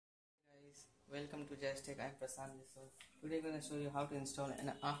Welcome to Joystick. I'm Prasad. So today we're going to show you how to install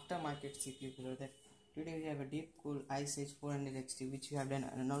an aftermarket CPU cooler. Today we have a Deepcool ICEEDGE 400 XT which we have done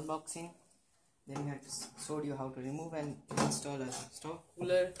an unboxing. Then we have showed you how to remove and install a stock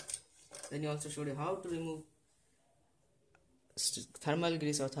cooler. Then we also showed you how to remove thermal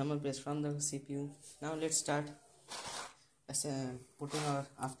grease or thermal paste from the CPU. Now let's start putting our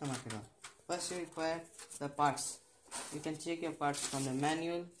aftermarket on. First you require the parts. You can check your parts from the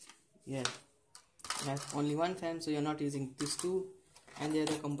manual. Here you have only one fan, so you're not using these two, and the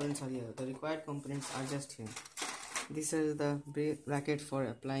other components are here. The required components are just here. This is the bracket for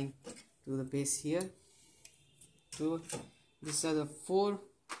applying to the base here. These are the 4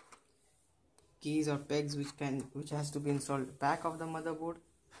 keys or pegs which has to be installed back of the motherboard,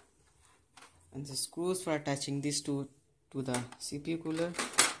 and the screws for attaching these two to the CPU cooler.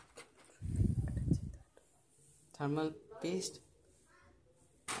 Thermal paste,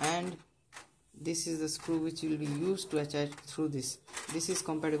 and this is the screw which will be used to attach through this. This is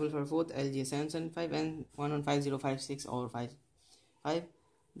compatible for both LG 775 and 115056 or 55.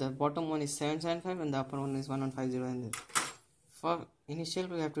 The bottom one is 775 and the upper one is 1150. And for initial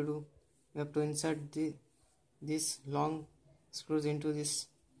we have to insert these long screws into this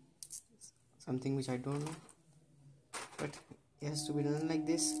something which I don't know, but it has to be done like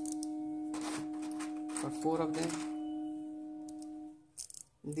this for 4 of them.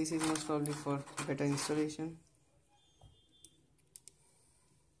 This is most probably for better installation.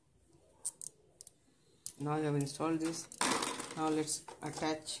 Now you have installed this. Now let's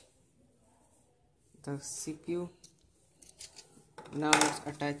attach the CPU. Now let's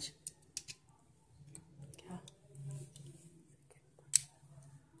attach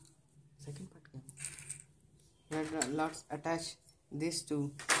let's attach this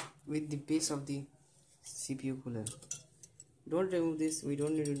with the base of the CPU cooler. Don't remove this, we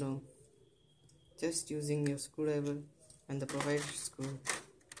don't need to know. Just using your screwdriver and the provided screw.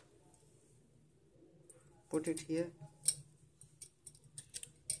 Put it here.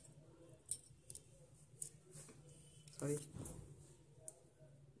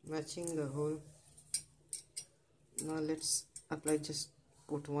 Matching the hole. Now let's apply, just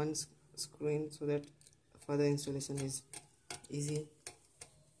put one screw in so that further installation is easy.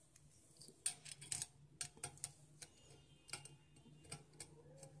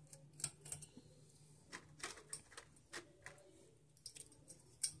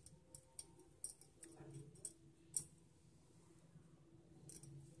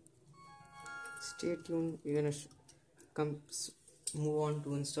 Stay tuned, we're gonna move on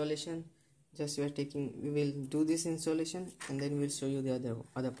to installation. We will do this installation and then we'll show you the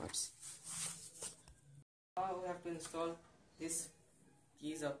other parts. Now we have to install this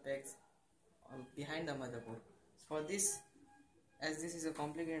keys or pegs behind the motherboard. For this, as this is a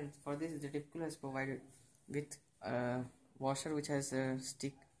complicated, for this the Deepcool has provided with a washer which has a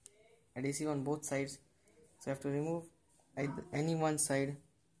stick adhesive on both sides. So you have to remove any one side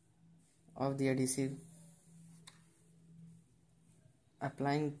of the adhesive,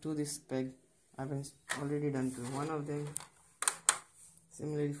 applying to this peg. I've already done to one of them,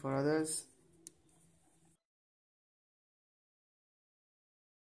 similarly for others.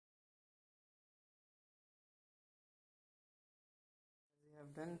 We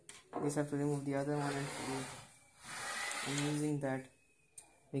have done this, have to remove the other one, and using that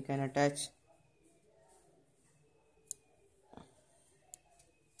we can attach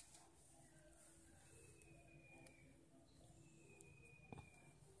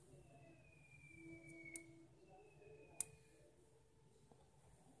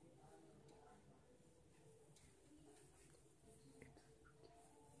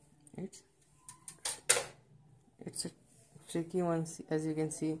it's a tricky one. As you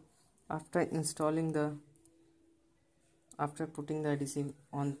can see, after putting the adhesive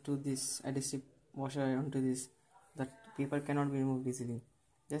onto this adhesive washer onto this, the paper cannot be removed easily.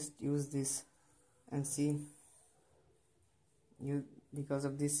 Just use this and see, because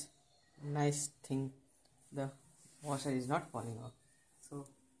of this nice thing, the washer is not falling off. So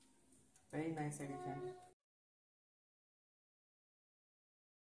very nice addition.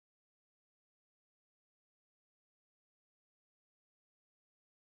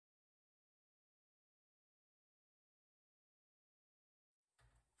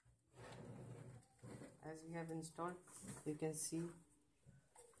 As we have installed, you can see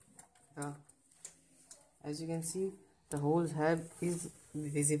the holes is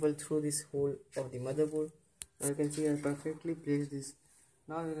visible through this hole of the motherboard. Now you can see I perfectly placed this.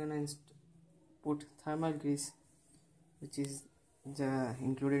 Now we're gonna put thermal grease, which is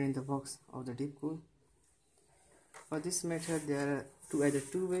included in the box of the Deepcool. For this method there are either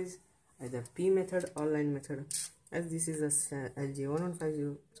two ways. either P method or line method. As this is a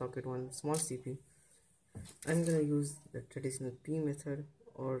LG1150 socket 1 small CPU, I'm gonna use the traditional P method,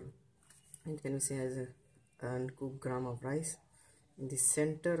 or it can be seen as a uncooked gram of rice in the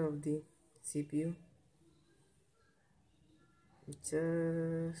center of the CPU.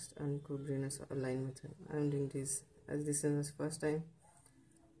 Just uncooked in a line method. I'm doing this as this is the first time.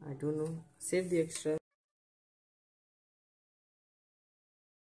 I don't know. Save the extra.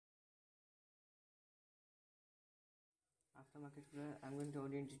 Aftermarket cooler, I'm going to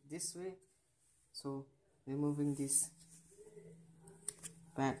orient it this way. So removing this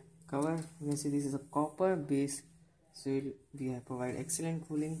back cover, you can see this is a copper base, so we provide excellent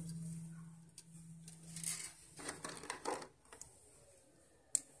cooling.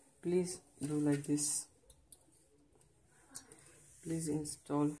 Please do like this. Please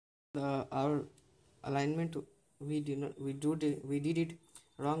install our alignment. We did it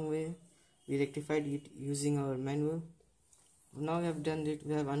wrong way. We rectified it using our manual. Now we have done it.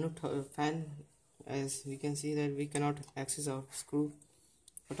 We have unhooked our fan. As we can see that we cannot access our screw.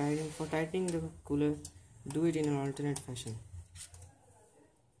 For tightening the cooler, do it in an alternate fashion.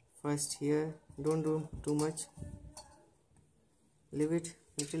 First here, don't do too much. Leave it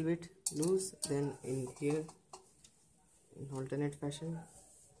little bit loose. Then in here, in alternate fashion.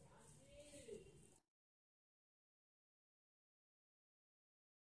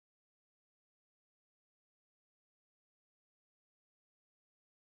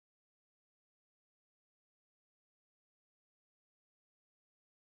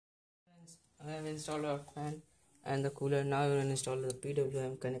 I have installed our fan and the cooler. Now we will install the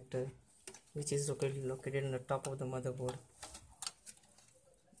PWM connector, which is located on the top of the motherboard.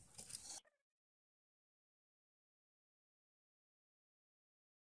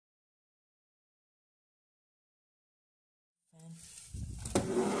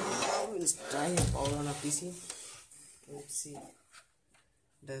 Now we will try power on a PC. Let's see,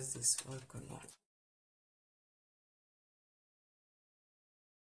 does this work or not.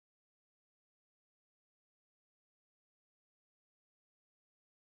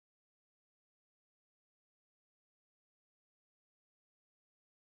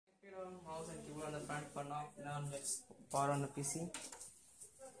 Mouse and keyboard on the front for now. Now let's power on the PC.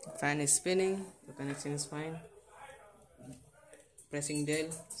 The fan is spinning, the connection is fine. Pressing del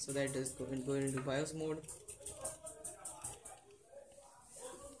so that it is going into BIOS mode.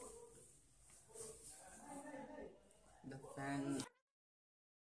 The fan is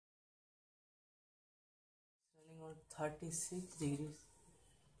running on 36 degrees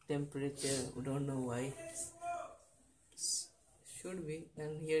temperature. We don't know why. Should be,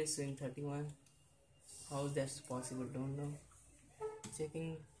 and here is in 31. How that's possible, don't know.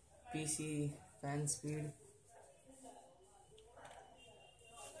 Checking PC fan speed.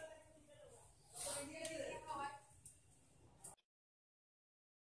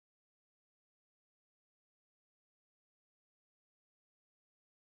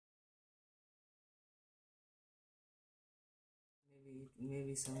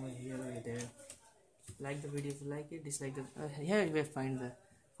 Maybe somewhere here or there. Like the video if you like it, dislike the here we found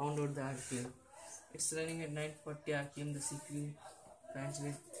out the RPM. It's running at 940 RPM. The CPU fans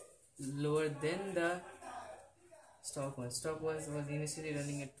with lower than the stock one. Stock was initially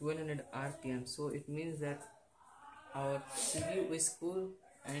running at 1200 RPM, so it means that our CPU is cool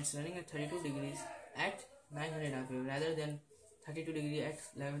and it's running at 32 degrees at 900 RPM rather than 32 degrees at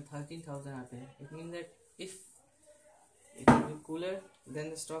 13,000 RPM. It means that if it will be cooler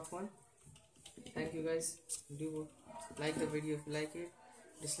than the stock one. Thank you guys. Do like the video if you like it,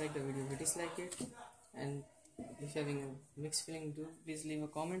 dislike the video if you dislike it, and if you're having a mixed feeling, do please leave a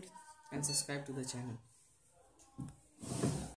comment and subscribe to the channel.